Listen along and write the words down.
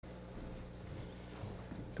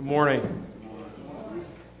Good morning.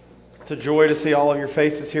 It's a joy to see all of your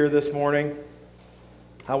faces here this morning.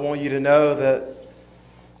 I want you to know that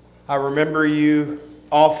I remember you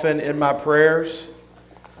often in my prayers,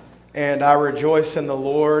 and I rejoice in the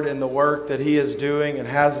Lord and the work that He is doing and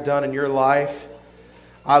has done in your life.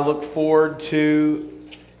 I look forward to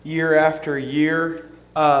year after year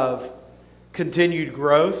of continued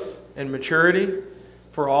growth and maturity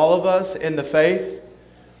for all of us in the faith.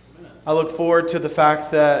 I look forward to the fact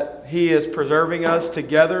that He is preserving us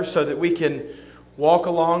together so that we can walk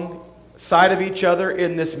alongside of each other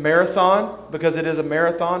in this marathon, because it is a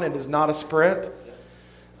marathon, it is not a sprint.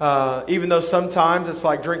 Even though sometimes it's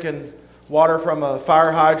like drinking water from a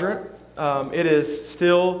fire hydrant, it is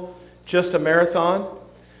still just a marathon.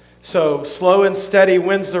 So slow and steady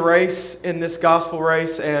wins the race in this gospel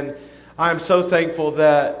race, and I am so thankful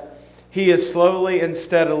that He is slowly and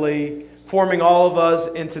steadily forming all of us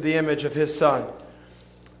into the image of His Son.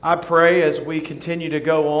 I pray as we continue to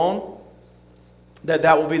go on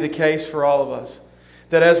that will be the case for all of us.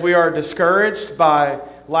 That as we are discouraged by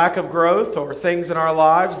lack of growth or things in our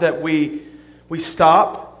lives, that we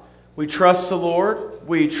stop, we trust the Lord,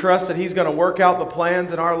 we trust that He's going to work out the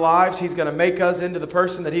plans in our lives, He's going to make us into the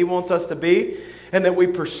person that He wants us to be, and that we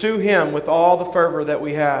pursue Him with all the fervor that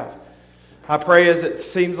we have. I pray as it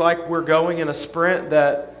seems like we're going in a sprint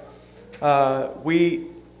that we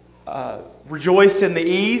rejoice in the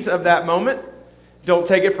ease of that moment, don't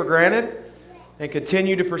take it for granted, and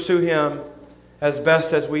continue to pursue Him as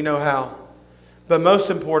best as we know how. But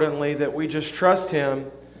most importantly, that we just trust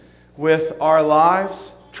Him with our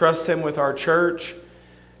lives, trust Him with our church,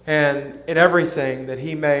 and in everything that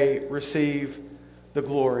He may receive the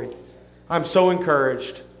glory. I'm so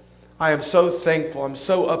encouraged. I am so thankful. I'm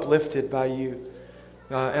so uplifted by you.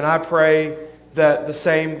 And I pray that the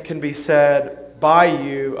same can be said by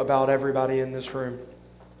you about everybody in this room.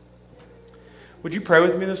 Would you pray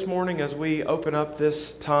with me this morning as we open up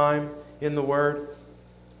this time in the Word?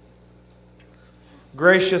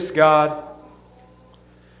 Gracious God,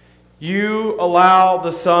 You allow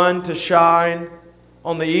the sun to shine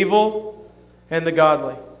on the evil and the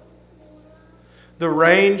godly. The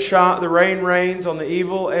rain rains on the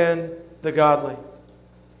evil and the godly.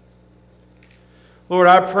 Lord,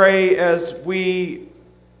 I pray as we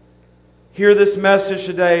hear this message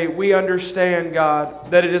today, we understand,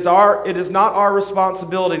 God, that it is not our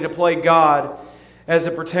responsibility to play God as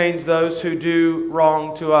it pertains to those who do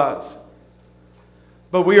wrong to us.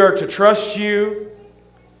 But we are to trust You.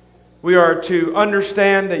 We are to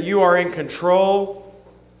understand that You are in control,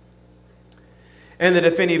 and that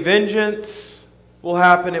if any vengeance will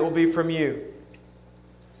happen, it will be from You.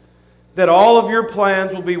 That all of Your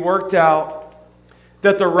plans will be worked out,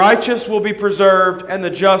 that the righteous will be preserved and the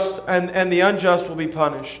just and the unjust will be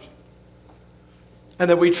punished. And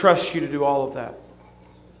that we trust You to do all of that.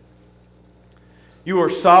 You are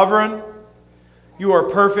sovereign. You are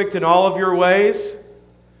perfect in all of Your ways.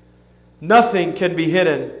 Nothing can be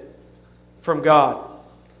hidden from God.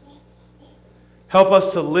 Help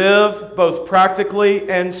us to live both practically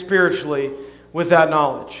and spiritually with that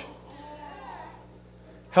knowledge.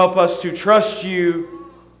 Help us to trust You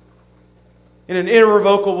in an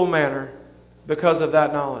irrevocable manner because of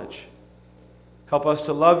that knowledge. Help us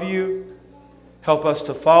to love You. Help us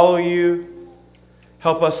to follow You.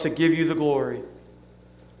 Help us to give You the glory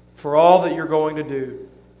for all that You're going to do,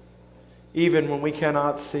 even when we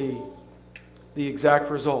cannot see the exact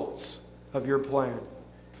results of Your plan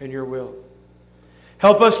and Your will.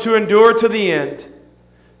 Help us to endure to the end,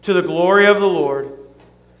 to the glory of the Lord,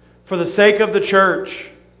 for the sake of the church.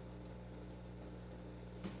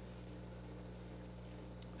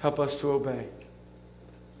 Help us to obey.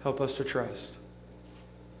 Help us to trust.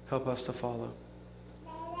 Help us to follow.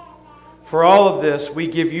 For all of this, we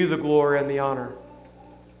give You the glory and the honor.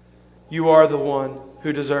 You are the one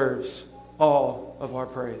who deserves all of our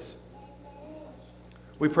praise.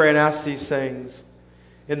 We pray and ask these things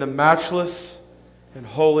in the matchless and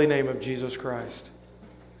holy name of Jesus Christ.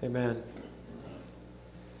 Amen.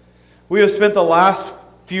 We have spent the last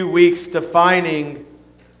few weeks defining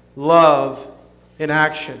love in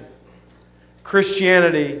action,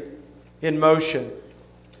 Christianity in motion,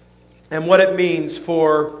 and what it means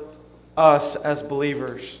for us as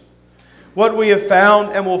believers. What we have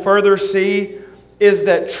found and will further see is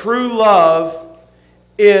that true love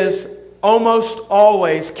is almost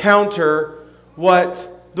always counter what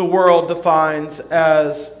the world defines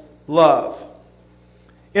as love.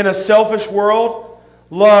 In a selfish world,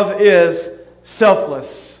 love is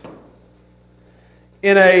selfless.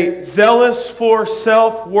 In a zealous for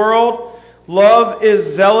self world, love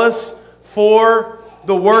is zealous for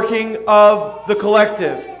the working of the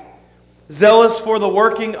collective. zealous for the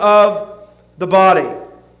working of the body.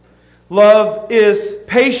 Love is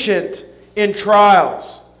patient in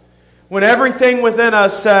trials. When everything within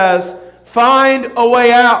us says, find a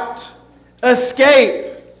way out,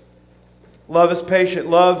 escape. Love is patient.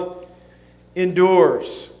 Love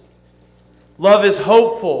endures. Love is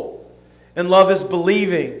hopeful. And love is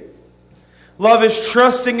believing. Love is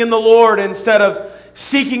trusting in the Lord instead of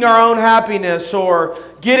seeking our own happiness or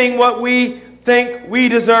getting what we think we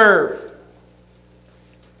deserve.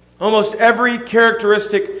 Almost every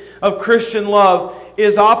characteristic of Christian love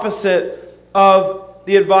is opposite of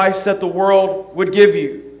the advice that the world would give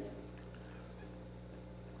you.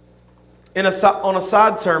 On a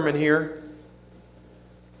side sermon here,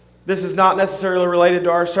 this is not necessarily related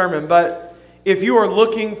to our sermon, but if you are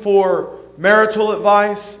looking for marital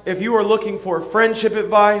advice, if you are looking for friendship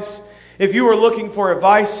advice, if you are looking for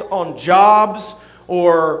advice on jobs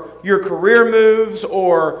or your career moves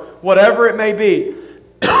or whatever it may be,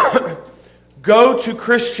 go to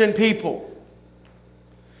Christian people.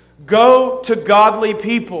 Go to godly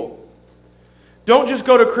people. Don't just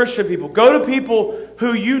go to Christian people. Go to people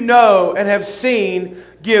who you know and have seen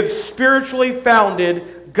give spiritually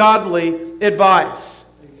founded, godly advice.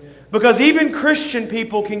 Because even Christian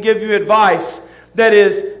people can give you advice that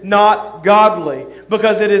is not godly,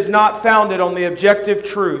 because it is not founded on the objective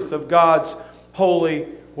truth of God's holy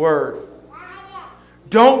word.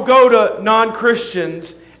 Don't go to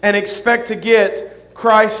non-Christians and expect to get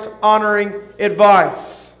Christ-honoring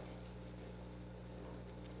advice.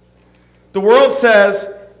 The world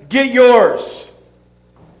says, get yours.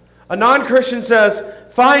 A non-Christian says,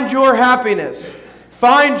 find your happiness.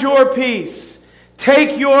 Find your peace.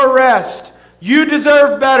 Take your rest. You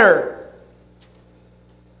deserve better.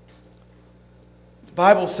 The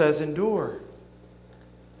Bible says, endure.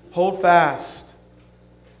 Hold fast.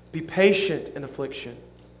 Be patient in affliction.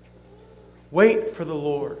 Wait for the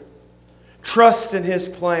Lord. Trust in His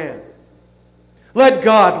plan. Let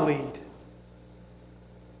God lead.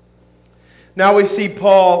 Now we see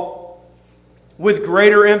Paul, with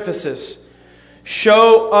greater emphasis,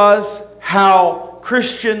 show us how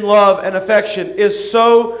Christian love and affection is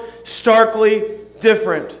so starkly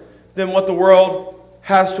different than what the world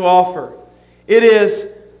has to offer. It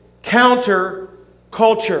is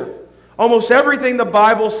counter-culture. Almost everything the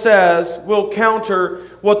Bible says will counter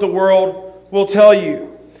what the world will tell you.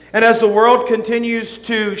 And as the world continues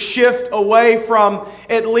to shift away from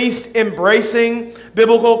at least embracing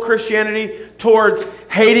biblical Christianity towards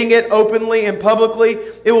hating it openly and publicly,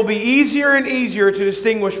 it will be easier and easier to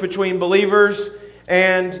distinguish between believers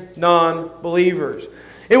and non-believers.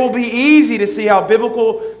 It will be easy to see how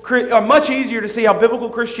much easier to see how biblical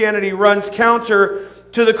Christianity runs counter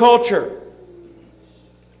to the culture.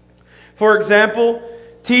 For example,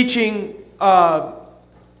 teaching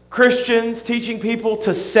Christians, teaching people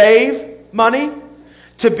to save money,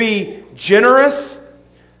 to be generous,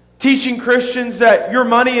 teaching Christians that your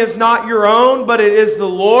money is not your own, but it is the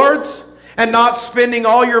Lord's, and not spending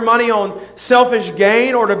all your money on selfish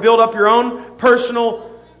gain or to build up your own personal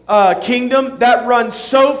kingdom. That runs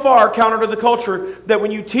so far counter to the culture that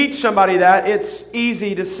when you teach somebody that, it's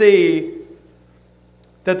easy to see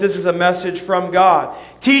that this is a message from God.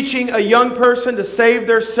 Teaching a young person to save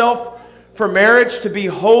their self for marriage, to be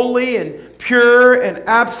holy and pure and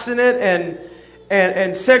abstinent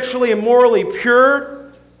and sexually and morally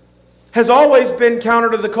pure, has always been counter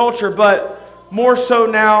to the culture, but more so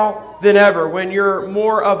now than ever, when you're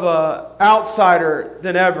more of an outsider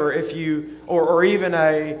than ever, if you, or even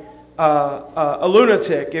a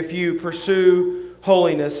lunatic, if you pursue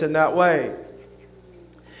holiness in that way.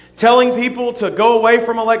 Telling people to go away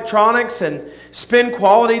from electronics and spend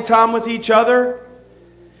quality time with each other.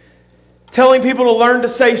 Telling people to learn to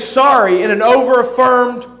say sorry in an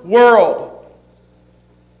over-affirmed world.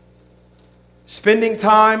 Spending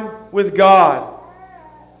time with God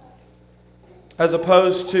as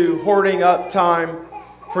opposed to hoarding up time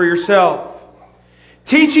for yourself.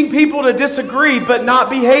 Teaching people to disagree but not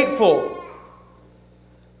be hateful.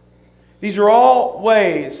 These are all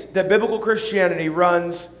ways that biblical Christianity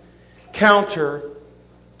runs counter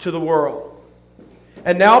to the world.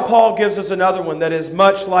 And now Paul gives us another one that is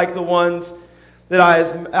much like the ones that I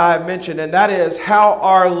have mentioned, and that is how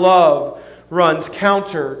our love runs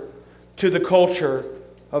counter to the culture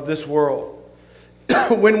of this world.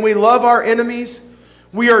 When we love our enemies,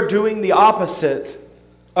 we are doing the opposite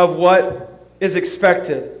of what is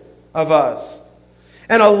expected of us.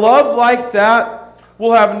 And a love like that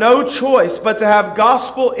will have no choice but to have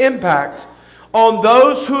gospel impact on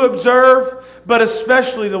those who observe, but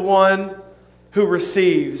especially the one who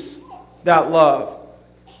receives that love.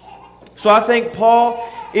 So I think Paul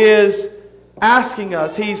is asking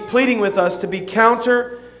us, He's pleading with us to be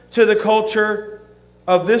counter to the culture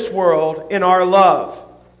of this world in our love.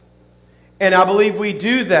 And I believe we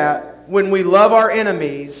do that when we love our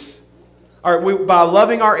enemies, by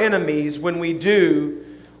loving our enemies when we do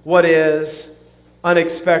what is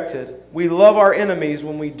unexpected. We love our enemies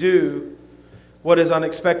when we do what is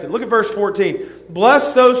unexpected. Look at verse 14.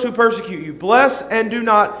 Bless those who persecute you. Bless and do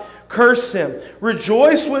not curse them.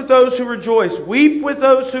 Rejoice with those who rejoice. Weep with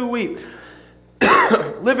those who weep.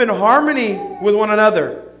 Live in harmony with one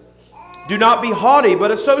another. Do not be haughty, but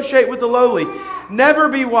associate with the lowly. Never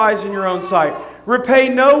be wise in your own sight. Repay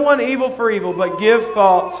no one evil for evil, but give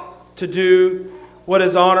thought to do what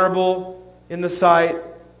is honorable in the sight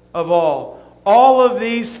of all. All of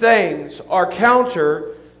these things are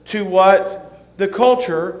counter to what the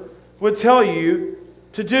culture would tell you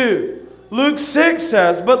to do. Luke 6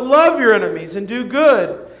 says, but love your enemies and do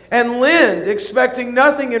good and lend, expecting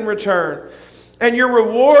nothing in return. And your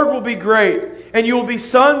reward will be great, and you will be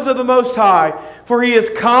sons of the Most High, for He is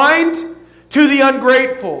kind to the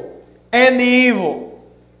ungrateful and the evil.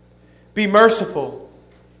 Be merciful,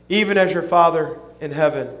 even as your Father in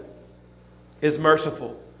heaven is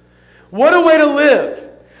merciful. What a way to live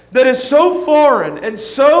that is so foreign and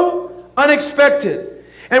so unexpected.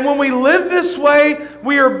 And when we live this way,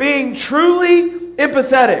 we are being truly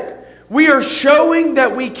empathetic. We are showing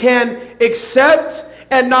that we can accept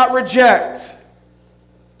and not reject.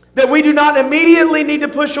 That we do not immediately need to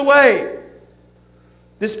push away.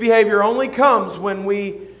 This behavior only comes when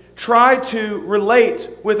we try to relate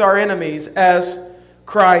with our enemies as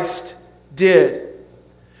Christ did.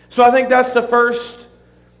 So I think that's the first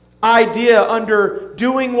idea under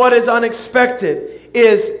doing what is unexpected,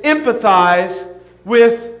 is empathize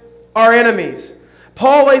with our enemies.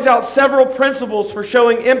 Paul lays out several principles for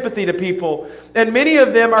showing empathy to people, and many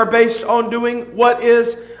of them are based on doing what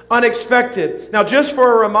is unexpected. Now, just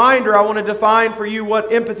for a reminder, I want to define for you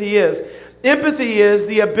what empathy is. Empathy is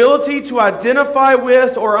the ability to identify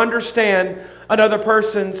with or understand another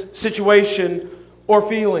person's situation or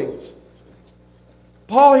feelings.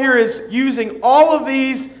 Paul here is using all of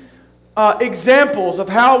these examples of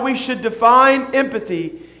how we should define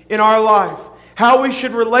empathy in our life, how we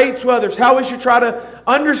should relate to others, how we should try to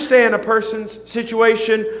understand a person's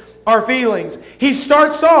situation or feelings. He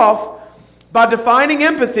starts off by defining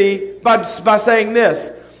empathy by saying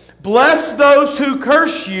this: bless those who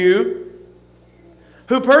curse you,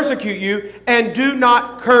 who persecute you, and do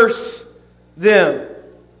not curse them.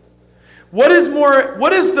 What is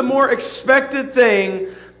the more expected thing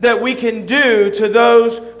that we can do to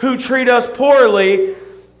those who treat us poorly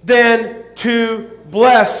than to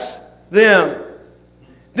bless them,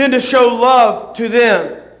 than to show love to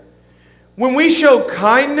them? When we show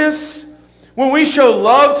kindness, when we show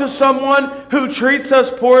love to someone who treats us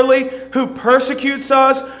poorly, who persecutes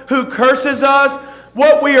us, who curses us,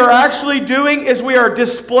 what we are actually doing is we are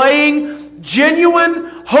displaying genuine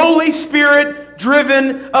Holy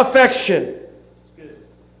Spirit-driven affection.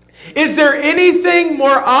 Is there anything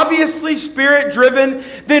more obviously Spirit-driven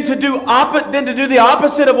than to do the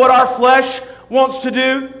opposite of what our flesh wants to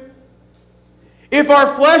do? If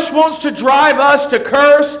our flesh wants to drive us to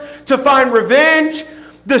curse, to find revenge,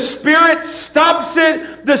 the Spirit stops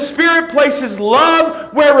it. The Spirit places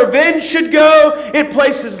love where revenge should go. It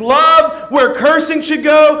places love where cursing should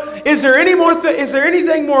go. Is there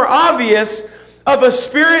anything more obvious of a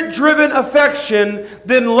Spirit-driven affection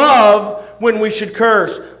than love when we should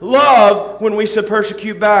curse? Love when we should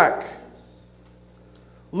persecute back.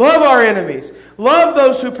 Love our enemies. Love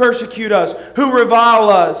those who persecute us, who revile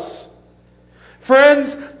us.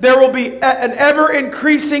 Friends, there will be an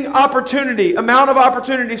ever-increasing amount of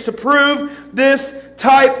opportunities to prove this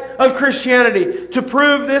type of Christianity, to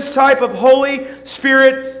prove this type of Holy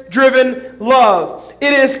Spirit-driven love.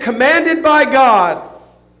 It is commanded by God,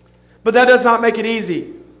 but that does not make it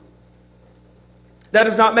easy. That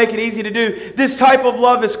does not make it easy to do. This type of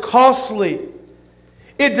love is costly.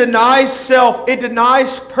 It denies self. It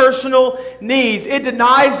denies personal needs. It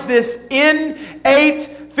denies this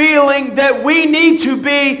innate feeling that we need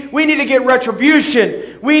to get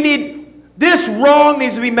retribution. This wrong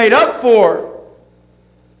needs to be made up for.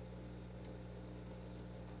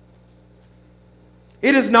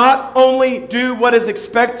 It is not only do what is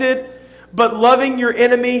expected, but loving your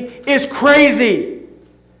enemy is crazy.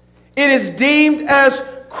 It is deemed as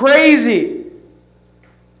crazy.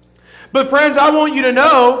 But friends, I want you to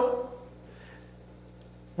know,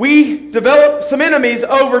 we develop some enemies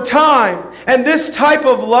over time. And this type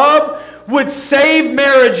of love would save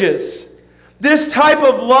marriages. This type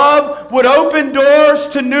of love would open doors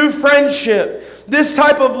to new friendship. This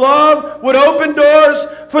type of love would open doors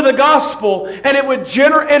for the gospel, and it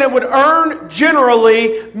would earn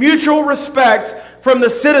generally mutual respect from the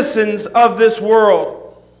citizens of this world.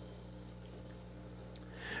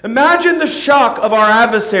 Imagine the shock of our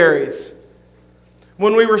adversaries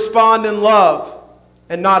when we respond in love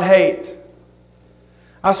and not hate.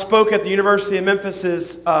 I spoke at the University of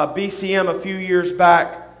Memphis's BCM a few years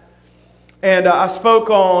back, and I spoke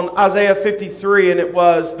on Isaiah 53, and it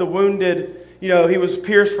was the wounded. He was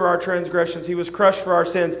pierced for our transgressions. He was crushed for our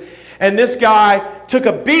sins. And this guy took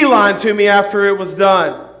a beeline to me after it was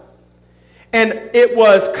done. And it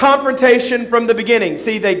was confrontation from the beginning.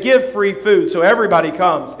 See, they give free food, so everybody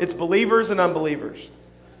comes. It's believers and unbelievers.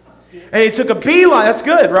 And he took a beeline. That's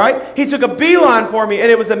good, right? He took a beeline for me,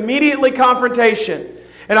 and it was immediately confrontation.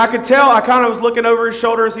 And I could tell, I kind of was looking over his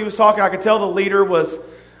shoulder as he was talking. I could tell the leader was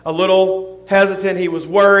a little hesitant. He was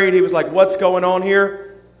worried. He was like, what's going on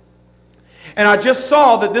here? And I just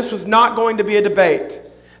saw that this was not going to be a debate.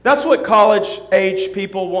 That's what college-age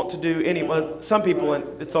people want to do anyway. Some people,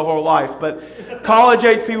 it's their whole life, but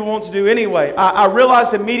college-age people want to do anyway. I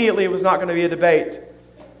realized immediately it was not going to be a debate.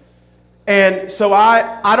 And so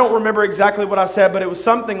I don't remember exactly what I said, but it was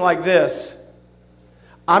something like this.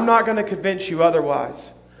 I'm not going to convince you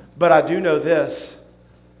otherwise, but I do know this.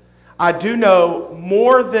 I do know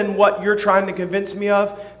more than what you're trying to convince me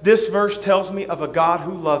of. This verse tells me of a God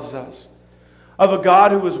who loves us, of a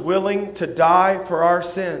God who is willing to die for our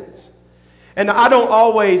sins. And I don't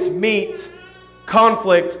always meet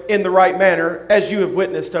conflict in the right manner, as you have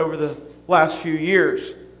witnessed over the last few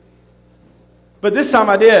years. But this time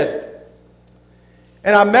I did.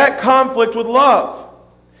 And I met conflict with love.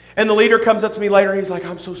 And the leader comes up to me later and he's like,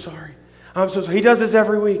 I'm so sorry. I'm so sorry. He does this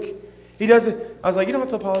every week. He does it. I was like, you don't have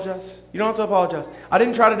to apologize. You don't have to apologize. I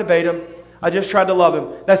didn't try to debate him. I just tried to love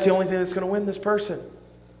him. That's the only thing that's going to win this person.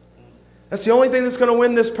 That's the only thing that's going to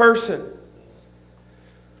win this person.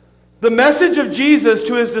 The message of Jesus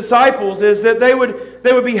to his disciples is that they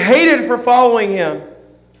would be hated for following him.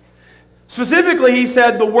 Specifically, he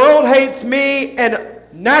said, the world hates me, and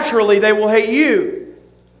naturally they will hate you.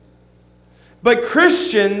 But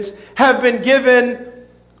Christians have been given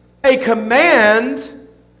a command,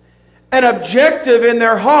 an objective in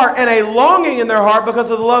their heart, and a longing in their heart because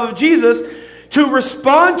of the love of Jesus to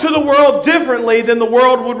respond to the world differently than the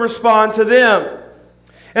world would respond to them.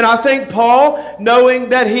 And I think Paul, knowing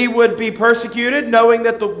that he would be persecuted, knowing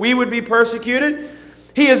that we would be persecuted,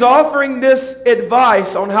 he is offering this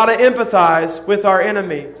advice on how to empathize with our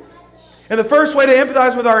enemy. And the first way to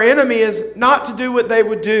empathize with our enemy is not to do what they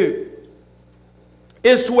would do.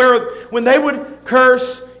 Is to where when they would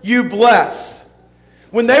curse, you bless.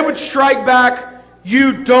 When they would strike back,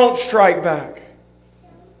 you don't strike back.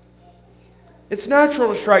 It's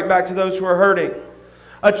natural to strike back to those who are hurting.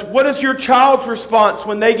 What is your child's response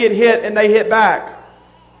when they get hit and they hit back?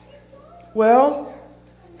 Well,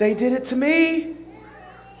 they did it to me.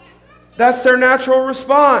 That's their natural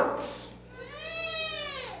response.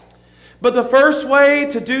 But the first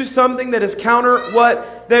way to do something that is counter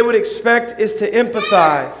what they would expect is to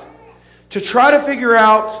empathize. To try to figure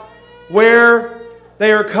out where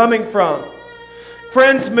they are coming from.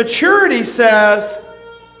 Friends, maturity says,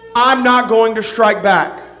 I'm not going to strike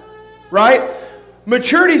back. Right?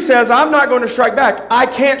 Maturity says, I'm not going to strike back. I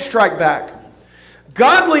can't strike back.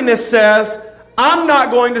 Godliness says, I'm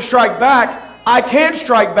not going to strike back. I can't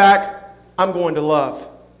strike back. I'm going to love.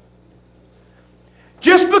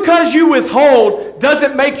 Just because you withhold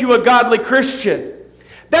doesn't make you a godly Christian.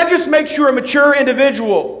 That just makes you a mature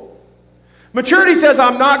individual. Maturity says,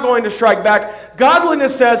 I'm not going to strike back.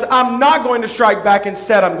 Godliness says, I'm not going to strike back.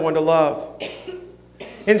 Instead, I'm going to love.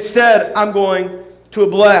 Instead, I'm going to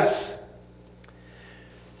bless.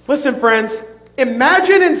 Listen, friends,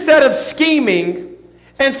 imagine instead of scheming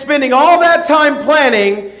and spending all that time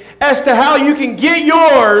planning as to how you can get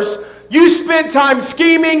yours, you spent time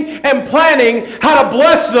scheming and planning how to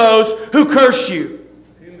bless those who curse you.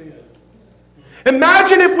 Amen.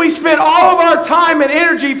 Imagine if we spent all of our time and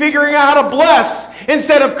energy figuring out how to bless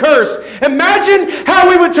instead of curse. Imagine how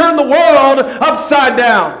we would turn the world upside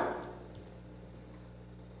down.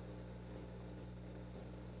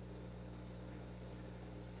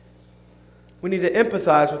 We need to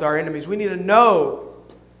empathize with our enemies. We need to know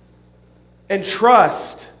and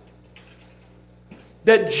trust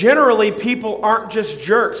that generally people aren't just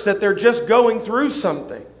jerks, that they're just going through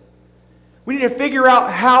something. We need to figure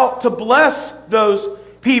out how to bless those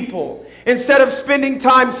people. Instead of spending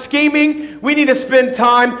time scheming, we need to spend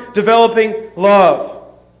time developing love.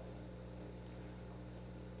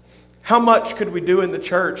 How much could we do in the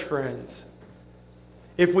church, friends,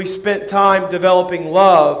 if we spent time developing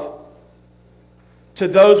love to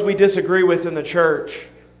those we disagree with in the church?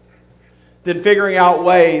 than figuring out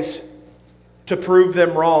ways to prove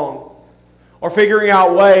them wrong, or figuring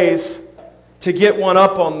out ways to get one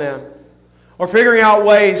up on them, or figuring out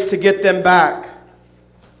ways to get them back.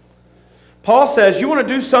 Paul says, you want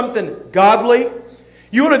to do something godly?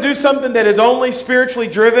 You want to do something that is only spiritually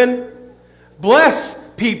driven? Bless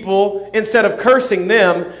people instead of cursing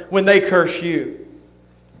them when they curse you.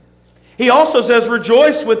 He also says,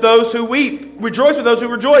 rejoice with those who weep. Rejoice with those who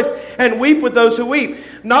rejoice, and weep with those who weep.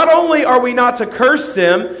 Not only are we not to curse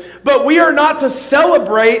them, but we are not to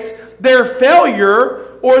celebrate their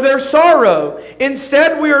failure or their sorrow.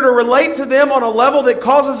 Instead, we are to relate to them on a level that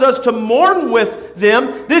causes us to mourn with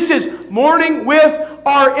them. This is mourning with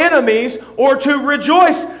our enemies, or to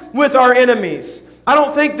rejoice with our enemies. I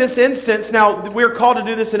don't think this instance, now we're called to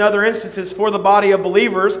do this in other instances for the body of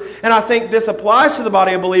believers, and I think this applies to the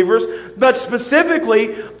body of believers, but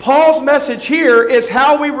specifically, Paul's message here is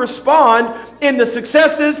how we respond in the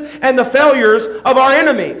successes and the failures of our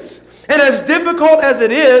enemies. And as difficult as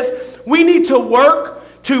it is, we need to work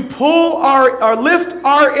to pull or lift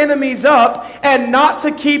our enemies up and not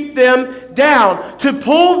to keep them down, to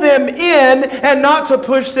pull them in and not to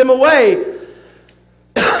push them away.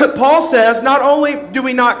 Paul says, not only do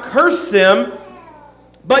we not curse them,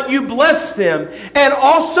 but you bless them. And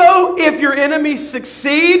also, if your enemies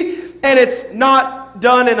succeed and it's not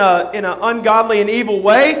done in an ungodly and evil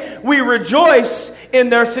way, we rejoice in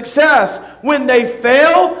their success. When they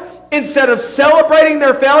fail, instead of celebrating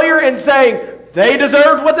their failure and saying, they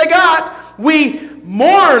deserved what they got, we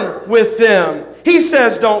mourn with them. He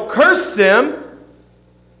says, don't curse them,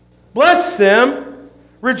 bless them,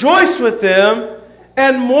 rejoice with them,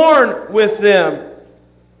 and mourn with them.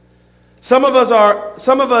 Some of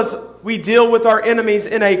us, we deal with our enemies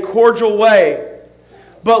in a cordial way,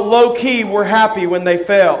 but low-key, we're happy when they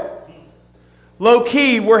fail.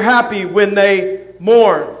 Low-key, we're happy when they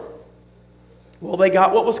mourn. Well, they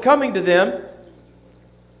got what was coming to them.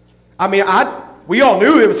 I mean, we all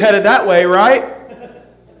knew it was headed that way, right?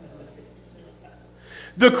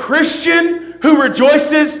 The Christian who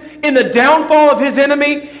rejoices in the downfall of his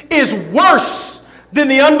enemy is worse than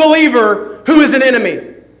the unbeliever who is an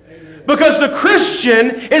enemy. Because the Christian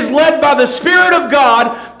is led by the Spirit of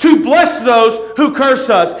God to bless those who curse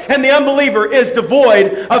us, and the unbeliever is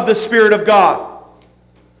devoid of the Spirit of God.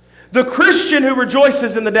 The Christian who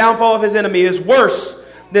rejoices in the downfall of his enemy is worse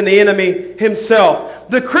than the enemy himself.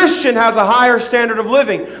 The Christian has a higher standard of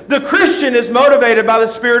living. The Christian is motivated by the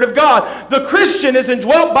Spirit of God. The Christian is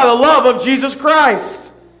indwelt by the love of Jesus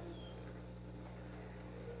Christ.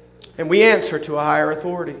 And we answer to a higher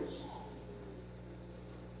authority.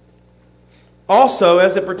 Also,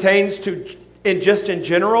 as it pertains to, in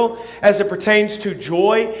general, as it pertains to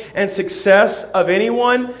joy and success of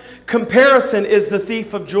anyone, comparison is the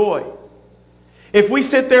thief of joy. If we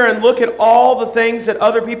sit there and look at all the things that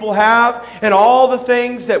other people have and all the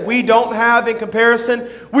things that we don't have in comparison,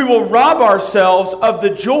 we will rob ourselves of the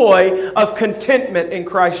joy of contentment in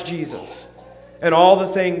Christ Jesus and all the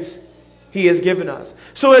things He has given us.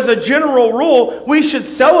 So as a general rule, we should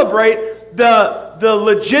celebrate the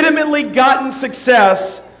legitimately gotten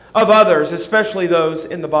success of others, especially those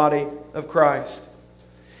in the body of Christ.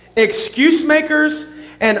 Excuse makers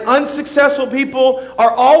and unsuccessful people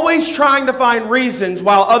are always trying to find reasons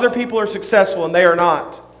why other people are successful and they are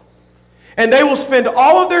not. And they will spend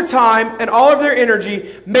all of their time and all of their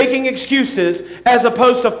energy making excuses as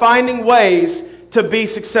opposed to finding ways to be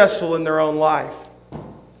successful in their own life.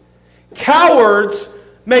 Cowards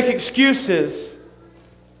make excuses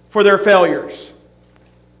for their failures.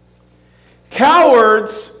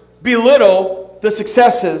 Cowards belittle the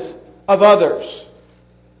successes of others.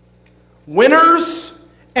 Winners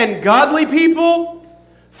and godly people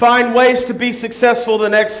find ways to be successful the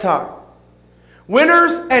next time.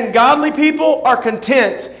 Winners and godly people are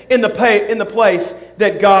content in the place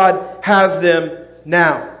that God has them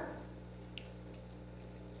now.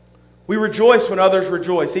 We rejoice when others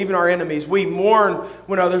rejoice, even our enemies. We mourn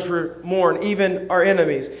when others mourn, even our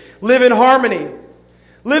enemies. Live in harmony.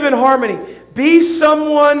 Live in harmony. Be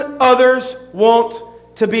someone others want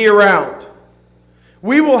to be around.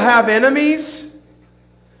 We will have enemies,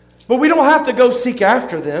 but we don't have to go seek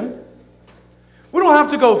after them. We don't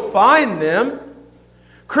have to go find them.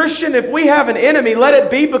 Christian, if we have an enemy, let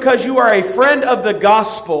it be because you are a friend of the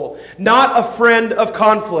gospel, not a friend of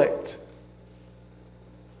conflict.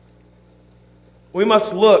 We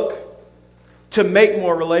must look to make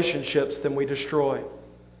more relationships than we destroy.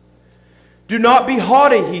 Do not be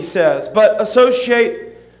haughty, he says, but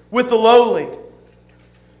associate with the lowly.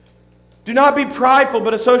 Do not be prideful,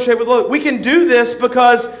 but associate with the lowly. We can do this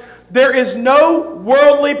because there is no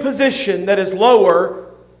worldly position that is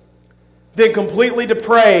lower than completely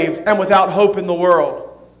depraved and without hope in the world.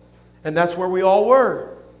 And that's where we all were.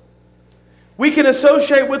 We can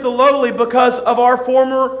associate with the lowly because of our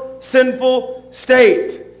former sinful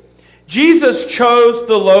state. Jesus chose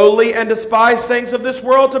the lowly and despised things of this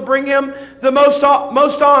world to bring Him the most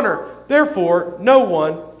honor. Therefore, no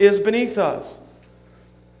one is beneath us.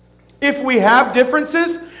 If we have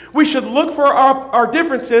differences, we should look for our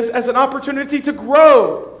differences as an opportunity to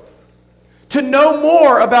grow, to know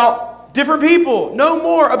more about different people, know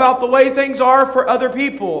more about the way things are for other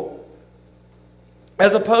people,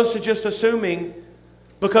 as opposed to just assuming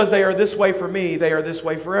because they are this way for me, they are this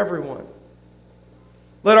way for everyone.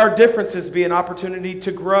 Let our differences be an opportunity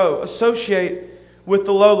to grow. Associate with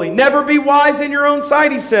the lowly. Never be wise in your own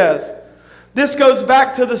sight, he says. This goes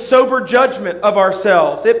back to the sober judgment of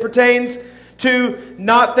ourselves. It pertains to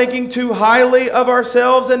not thinking too highly of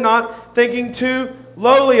ourselves and not thinking too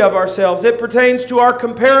lowly of ourselves. It pertains to our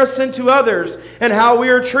comparison to others and how we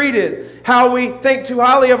are treated, how we think too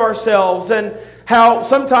highly of ourselves, and how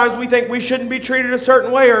sometimes we think we shouldn't be treated a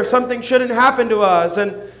certain way or something shouldn't happen to us.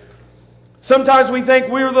 And sometimes we think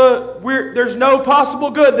there's no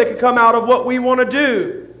possible good that could come out of what we want to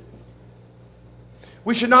do.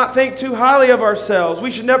 We should not think too highly of ourselves. We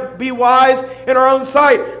should never be wise in our own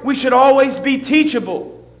sight. We should always be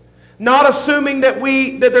teachable, not assuming that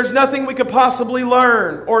there's nothing we could possibly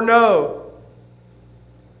learn or know.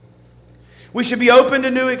 We should be open to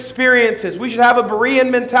new experiences. We should have a Berean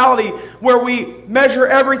mentality where we measure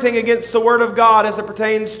everything against the Word of God as it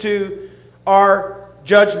pertains to our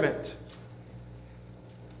judgment.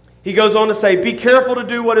 He goes on to say, be careful to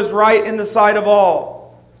do what is right in the sight of all.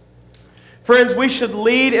 Friends, we should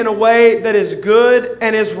lead in a way that is good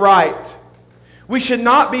and is right. We should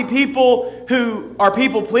not be people who are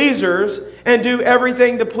people pleasers and do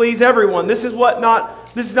everything to please everyone. This is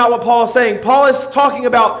not what Paul is saying. Paul is talking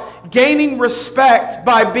about gaining respect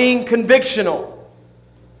by being convictional.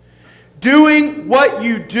 Doing what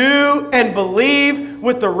you do and believe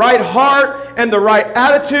with the right heart and the right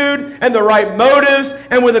attitude and the right motives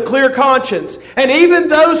and with a clear conscience. And even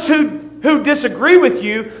those who disagree with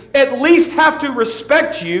you at least have to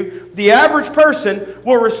respect you. The average person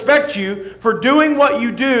will respect you for doing what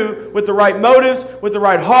you do with the right motives, with the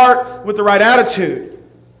right heart, with the right attitude.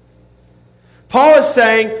 Paul is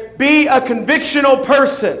saying, be a convictional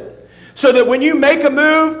person so that when you make a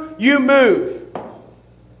move, you move.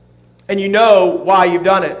 And you know why you've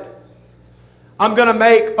done it. I'm going to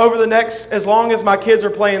make, over the next, as long as my kids are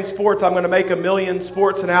playing sports, I'm going to make 1 million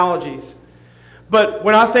sports analogies. But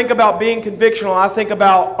when I think about being convictional, I think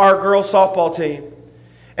about our girls' softball team.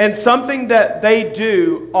 And something that they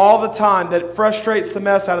do all the time that frustrates the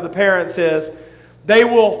mess out of the parents is they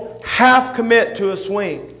will half commit to a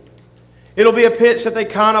swing. It'll be a pitch that they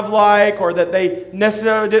kind of like or that they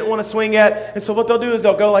necessarily didn't want to swing at. And so what they'll do is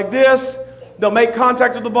they'll go like this, they'll make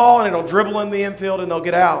contact with the ball, and it'll dribble in the infield and they'll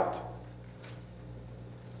get out.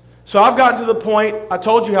 So I've gotten to the point, I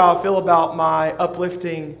told you how I feel about my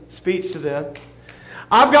uplifting speech to them.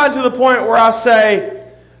 I've gotten to the point where I say,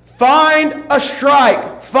 find a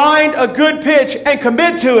strike, find a good pitch, and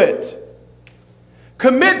commit to it.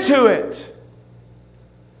 Commit to it.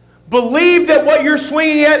 Believe that what you're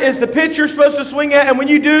swinging at is the pitch you're supposed to swing at, and when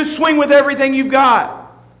you do, swing with everything you've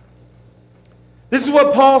got. This is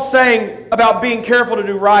what Paul's saying about being careful to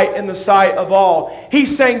do right in the sight of all.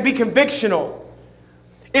 He's saying be convictional.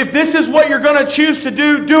 If this is what you're going to choose to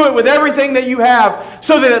do, do it with everything that you have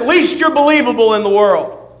so that at least you're believable in the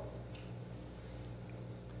world.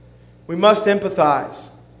 We must empathize.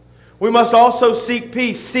 We must also seek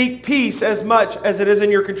peace. Seek peace as much as it is in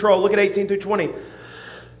your control. Look at 18 through 20.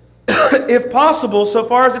 If possible, so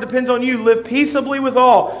far as it depends on you, live peaceably with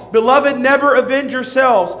all. Beloved, never avenge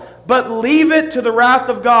yourselves, but leave it to the wrath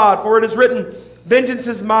of God. For it is written, vengeance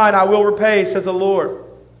is mine, I will repay, says the Lord.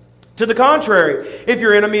 To the contrary, if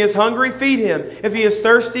your enemy is hungry, feed him. If he is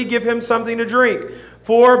thirsty, give him something to drink.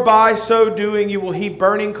 For by so doing, you will heap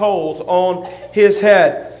burning coals on his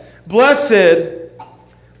head. Blessed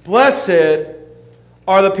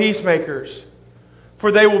are the peacemakers,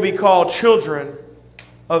 for they will be called children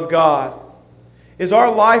of God. Is our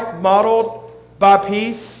life modeled by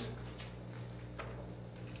peace?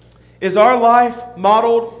 Is our life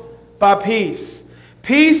modeled by peace?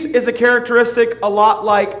 Peace is a characteristic a lot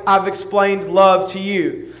like I've explained love to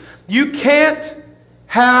you. You can't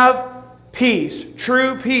have peace,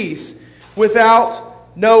 true peace,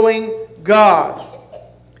 without knowing God.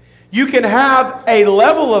 You can have a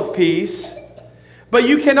level of peace, but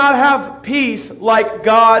you cannot have peace like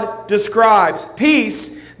God describes.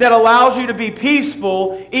 Peace that allows you to be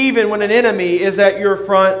peaceful even when an enemy is at your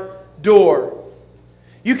front door.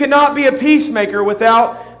 You cannot be a peacemaker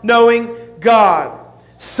without knowing God.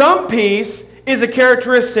 Some peace is a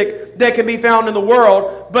characteristic that can be found in the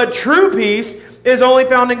world, but true peace is only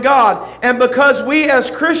found in God. And because we as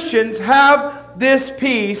Christians have this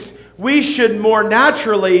peace, we should more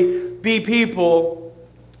naturally be people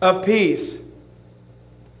of peace.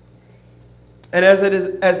 And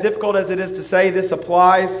as difficult as it is to say, this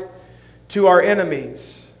applies to our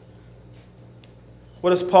enemies.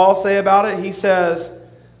 What does Paul say about it? He says,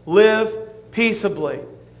 live peaceably.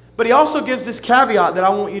 But he also gives this caveat that I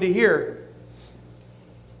want you to hear.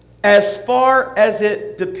 As far as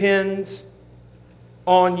it depends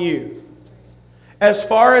on you. As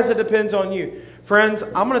far as it depends on you. Friends,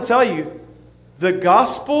 I'm going to tell you, the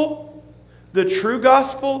gospel, the true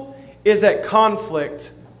gospel, is at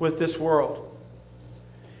conflict with this world.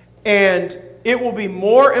 And it will be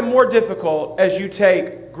more and more difficult as you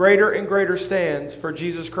take greater and greater stands for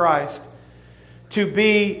Jesus Christ to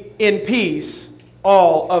be in peace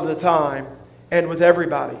all of the time and with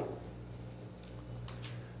everybody.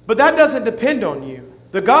 But that doesn't depend on you.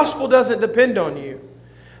 The gospel doesn't depend on you.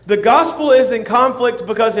 The gospel is in conflict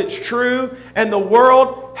because it's true, and the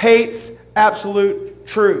world hates absolute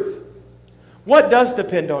truth. What does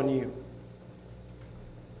depend on you?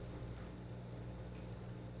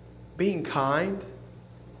 Being kind,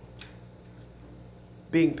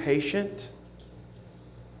 being patient,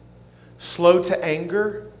 slow to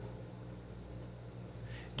anger,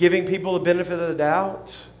 giving people the benefit of the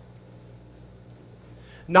doubt,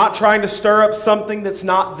 not trying to stir up something that's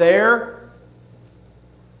not there,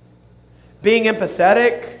 being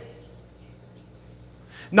empathetic,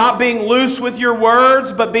 not being loose with your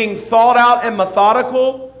words, but being thought out and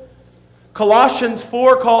methodical. Colossians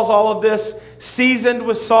 4 calls all of this seasoned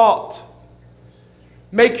with salt.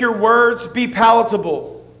 Make your words be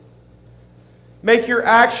palatable. Make your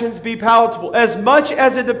actions be palatable. As much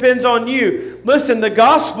as it depends on you. Listen, the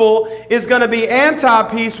gospel is going to be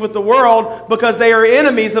anti-peace with the world because they are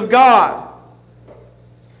enemies of God.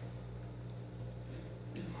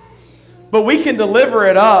 But we can deliver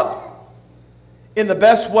it up in the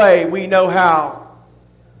best way we know how.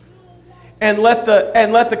 And let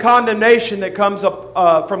the condemnation that comes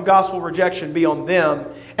up from gospel rejection be on them,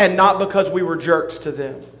 and not because we were jerks to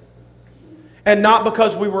them. And not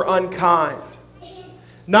because we were unkind.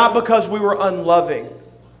 Not because we were unloving.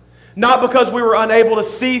 Not because we were unable to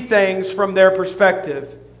see things from their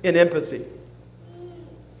perspective in empathy.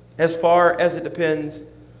 As far as it depends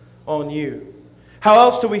on you. How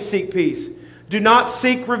else do we seek peace? Do not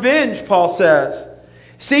seek revenge, Paul says.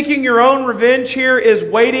 Seeking your own revenge here is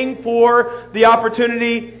waiting for the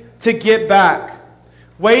opportunity to get back.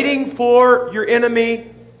 Waiting for your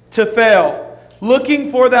enemy to fail.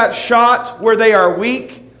 Looking for that shot where they are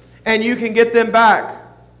weak and you can get them back.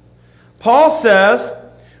 Paul says,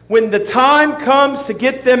 when the time comes to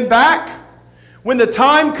get them back, when the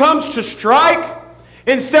time comes to strike,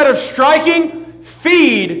 instead of striking,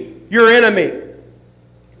 feed your enemy.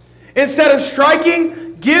 Instead of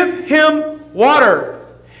striking, give him water.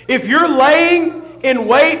 If you're laying in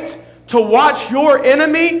wait to watch your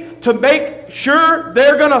enemy, to make sure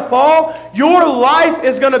they're going to fall, your life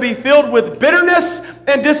is going to be filled with bitterness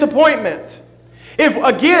and disappointment. If,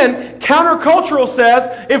 again, countercultural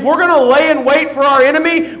says, if we're going to lay in wait for our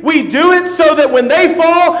enemy, we do it so that when they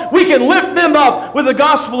fall, we can lift them up with the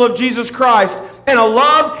gospel of Jesus Christ and a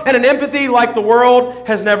love and an empathy like the world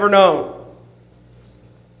has never known.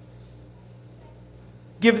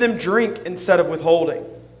 Give them drink instead of withholding.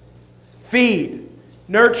 Feed,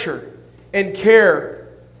 nurture, and care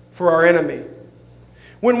for our enemy.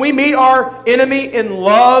 When we meet our enemy in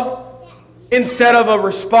love instead of a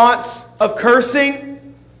response of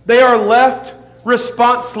cursing, they are left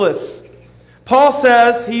responseless. Paul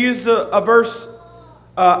says, he uses a verse,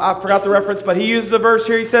 I forgot the reference, but he uses a verse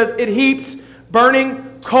here. He says, it heaps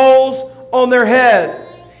burning coals on their head.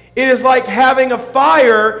 It is like having a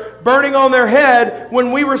fire burning on their head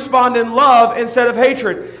when we respond in love instead of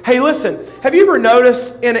hatred. Hey, listen, have you ever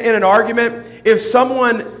noticed in an argument, if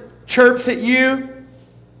someone chirps at you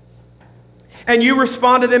and you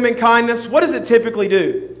respond to them in kindness, what does it typically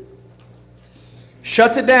do?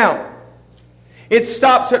 Shuts it down. It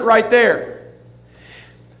stops it right there.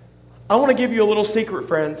 I want to give you a little secret,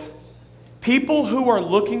 friends. People who are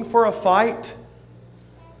looking for a fight,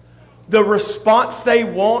 the response they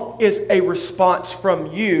want is a response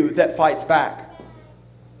from you that fights back.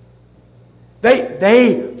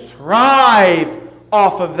 They thrive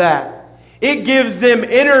off of that. It gives them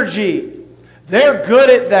energy. They're good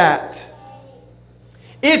at that.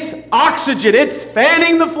 It's oxygen. It's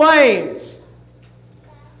fanning the flames.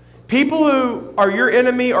 People who are your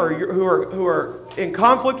enemy or who are in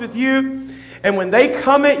conflict with you, and when they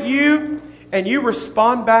come at you and you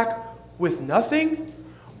respond back with nothing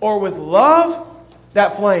or with love,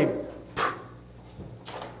 that flame,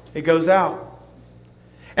 it goes out.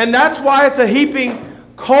 And that's why it's a heaping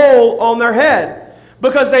coal on their head,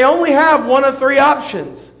 because they only have one of three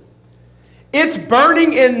options. It's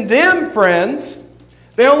burning in them, friends.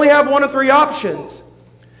 They only have one of three options.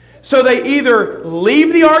 So they either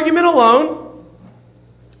leave the argument alone,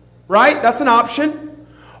 right? That's an option.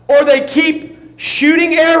 Or they keep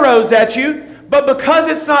shooting arrows at you, but because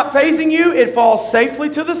it's not fazing you, it falls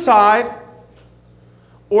safely to the side.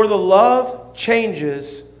 Or the love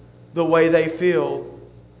changes the way they feel,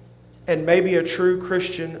 and maybe a true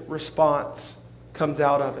Christian response comes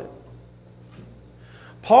out of it.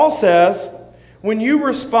 Paul says, when you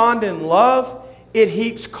respond in love, it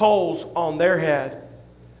heaps coals on their head.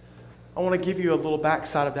 I want to give you a little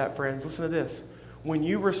backside of that, friends. Listen to this. When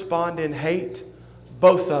you respond in hate,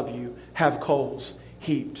 both of you have coals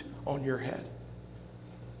heaped on your head.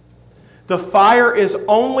 The fire is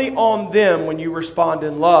only on them when you respond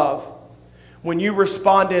in love. When you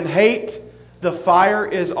respond in hate, the fire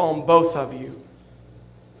is on both of you.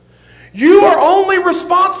 You are only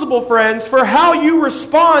responsible, friends, for how you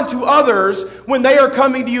respond to others when they are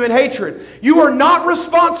coming to you in hatred. You are not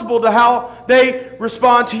responsible to how they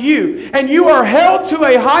respond to you. And you are held to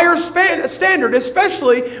a higher standard,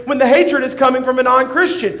 especially when the hatred is coming from a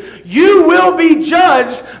non-Christian. You will be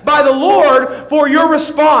judged by the Lord for your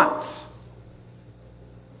response.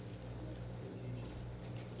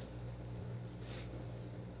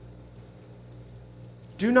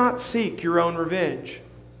 Do not seek your own revenge.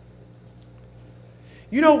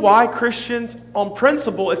 You know why Christians, on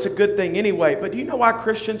principle, it's a good thing anyway, but do you know why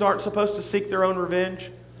Christians aren't supposed to seek their own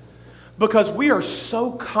revenge? Because we are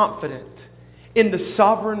so confident in the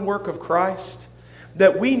sovereign work of Christ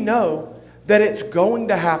that we know that it's going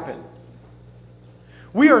to happen.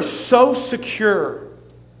 We are so secure.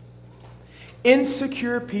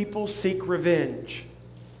 Insecure people seek revenge.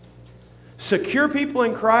 Secure people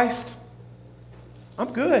in Christ,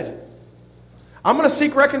 I'm good. I'm going to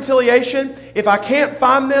seek reconciliation. If I can't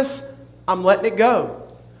find this, I'm letting it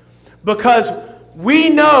go. Because we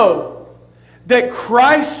know that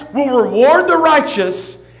Christ will reward the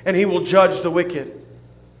righteous and He will judge the wicked.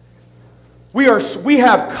 We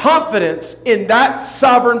have confidence in that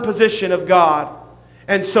sovereign position of God.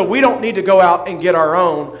 And so we don't need to go out and get our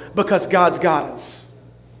own because God's got us.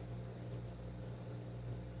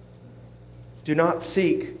 Do not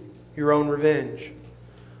seek your own revenge,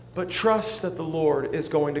 but trust that the Lord is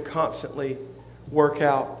going to constantly work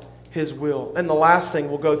out His will. And the last thing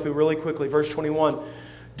we'll go through really quickly, verse 21.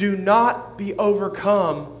 Do not be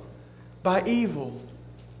overcome by evil.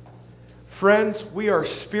 Friends, we are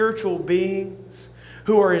spiritual beings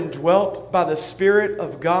who are indwelt by the Spirit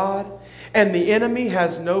of God, and the enemy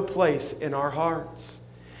has no place in our hearts.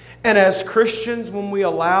 And as Christians, when we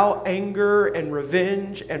allow anger and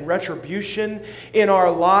revenge and retribution in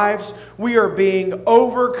our lives, we are being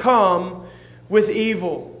overcome with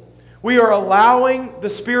evil. We are allowing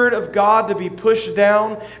the Spirit of God to be pushed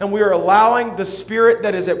down, and we are allowing the spirit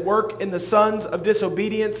that is at work in the sons of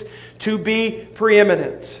disobedience to be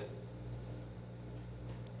preeminent.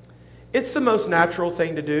 It's the most natural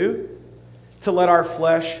thing to do, to let our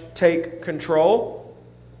flesh take control.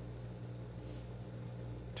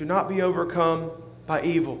 Do not be overcome by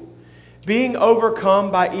evil. Being overcome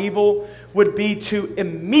by evil would be to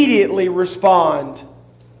immediately respond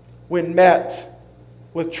when met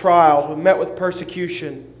with trials, when met with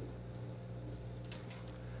persecution.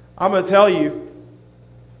 I'm going to tell you,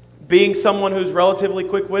 being someone who's relatively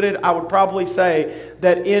quick-witted, I would probably say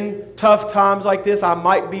that in tough times like this, I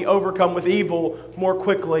might be overcome with evil more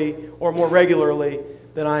quickly or more regularly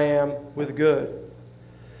than I am with good.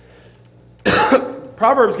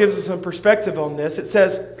 Proverbs gives us some perspective on this. It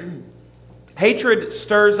says, hatred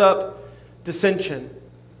stirs up dissension,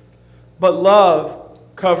 but love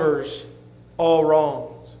covers all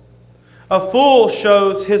wrongs. A fool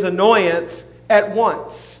shows his annoyance at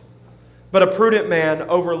once, but a prudent man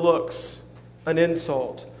overlooks an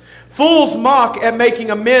insult. Fools mock at making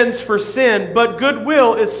amends for sin, but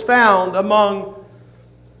goodwill is found among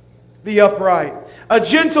the upright. A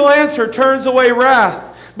gentle answer turns away wrath,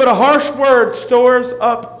 but a harsh word stores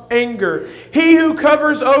up anger. He who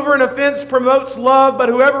covers over an offense promotes love, but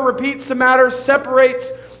whoever repeats the matter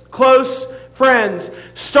separates close friends.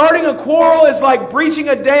 Starting a quarrel is like breaching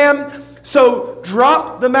a dam, so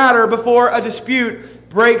drop the matter before a dispute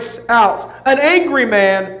breaks out. An angry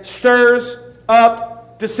man stirs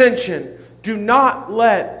up dissension. Do not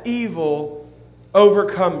let evil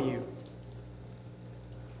overcome you.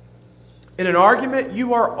 In an argument,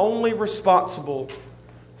 you are only responsible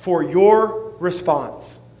for your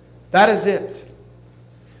response. That is it.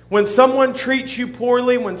 When someone treats you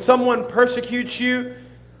poorly, when someone persecutes you,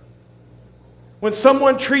 when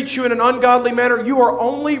someone treats you in an ungodly manner, you are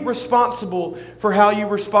only responsible for how you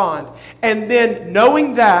respond. And then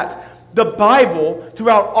knowing that, the Bible,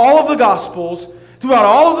 throughout all of the Gospels, throughout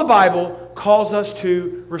all of the Bible, calls us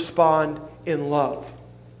to respond in love.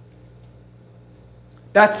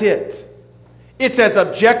 That's it. It's as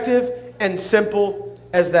objective and simple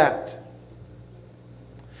as that.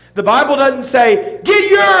 The Bible doesn't say,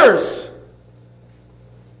 get yours!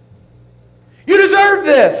 You deserve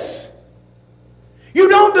this! You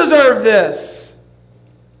don't deserve this!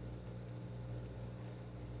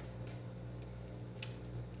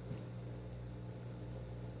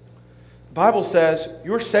 The Bible says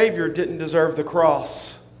your Savior didn't deserve the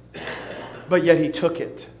cross, but yet He took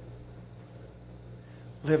it.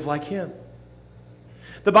 Live like Him.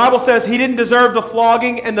 The Bible says He didn't deserve the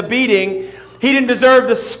flogging and the beating. He didn't deserve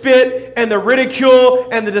the spit and the ridicule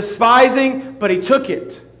and the despising, but He took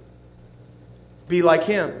it. Be like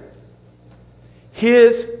Him.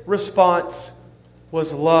 His response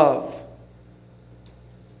was love.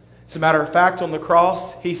 As a matter of fact, on the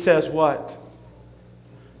cross, He says what?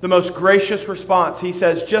 The most gracious response. He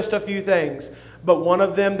says just a few things, but one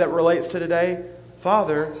of them that relates to today,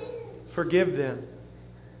 Father, forgive them,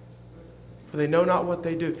 for they know not what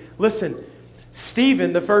they do. Listen,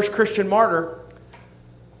 Stephen, the first Christian martyr,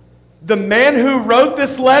 the man who wrote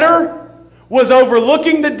this letter was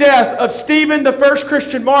overlooking the death of Stephen, the first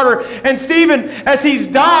Christian martyr. And Stephen, as he's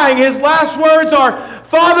dying, his last words are,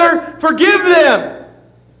 Father, forgive them.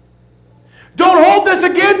 Don't hold this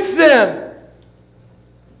against them.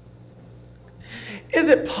 Is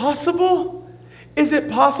it possible? Is it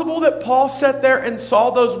possible that Paul sat there and saw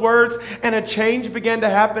those words and a change began to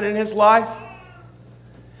happen in his life?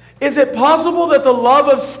 Is it possible that the love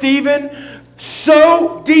of Stephen,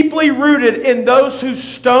 so deeply rooted in those who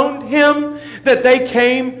stoned him, that they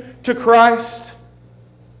came to Christ?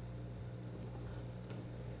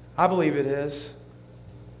 I believe it is.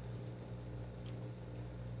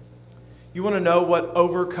 You want to know what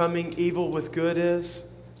overcoming evil with good is?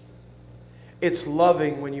 It's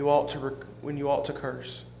loving when you ought to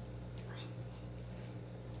curse.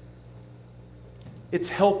 It's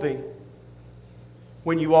helping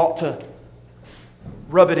when you ought to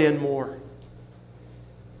rub it in more.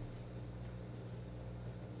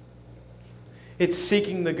 It's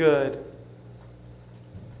seeking the good,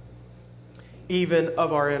 even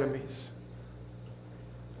of our enemies.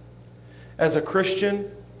 As a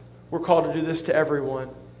Christian, we're called to do this to everyone.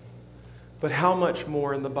 But how much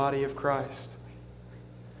more in the body of Christ?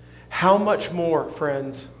 How much more,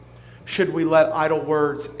 friends, should we let idle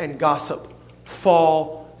words and gossip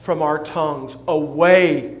fall from our tongues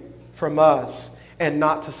away from us and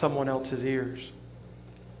not to someone else's ears?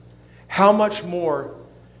 How much more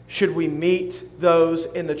should we meet those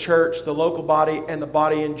in the church, the local body, and the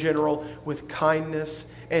body in general with kindness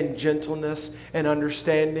and gentleness and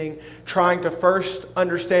understanding, trying to first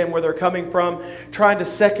understand where they're coming from, trying to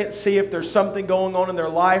second see if there's something going on in their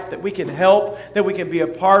life that we can help, that we can be a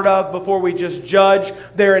part of before we just judge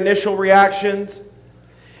their initial reactions.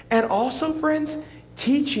 And also, friends,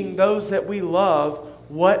 teaching those that we love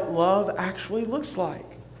what love actually looks like.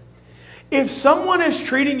 If someone is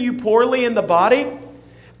treating you poorly in the body,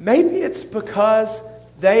 maybe it's because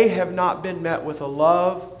they have not been met with a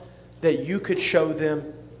love that you could show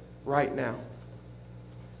them right now.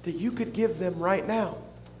 That you could give them right now.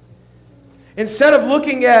 Instead of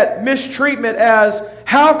looking at mistreatment as,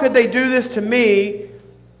 how could they do this to me?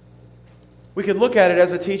 We could look at it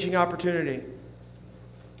as a teaching opportunity.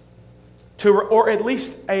 Or at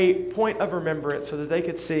least a point of remembrance so that they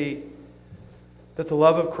could see that the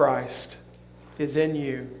love of Christ is in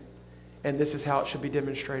you, and this is how it should be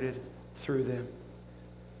demonstrated through them.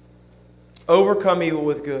 Overcome evil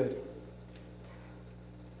with good.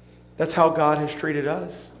 That's how God has treated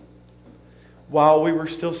us. While we were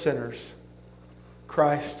still sinners,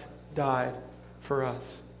 Christ died for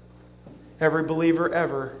us. Every believer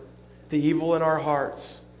ever, the evil in our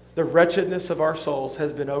hearts, the wretchedness of our souls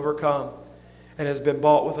has been overcome and has been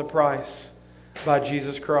bought with a price by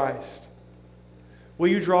Jesus Christ. Will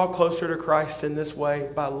you draw closer to Christ in this way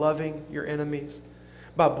by loving your enemies,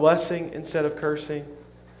 by blessing instead of cursing,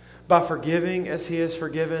 by forgiving as He has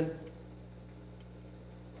forgiven?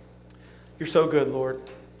 You're so good, Lord.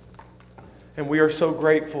 And we are so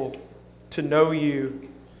grateful to know You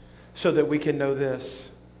so that we can know this.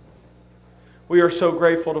 We are so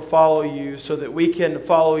grateful to follow You so that we can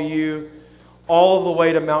follow You all the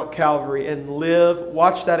way to Mount Calvary and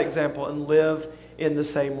watch that example and live in the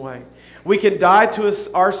same way. We can die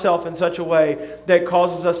to ourselves in such a way that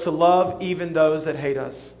causes us to love even those that hate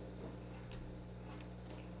us.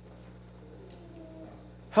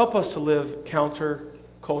 Help us to live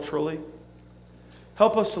counter-culturally.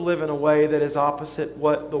 Help us to live in a way that is opposite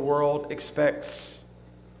what the world expects,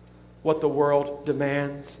 what the world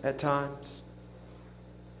demands at times.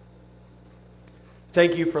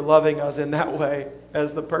 Thank you for loving us in that way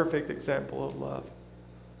as the perfect example of love.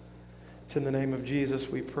 It's in the name of Jesus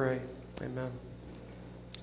we pray. Amen.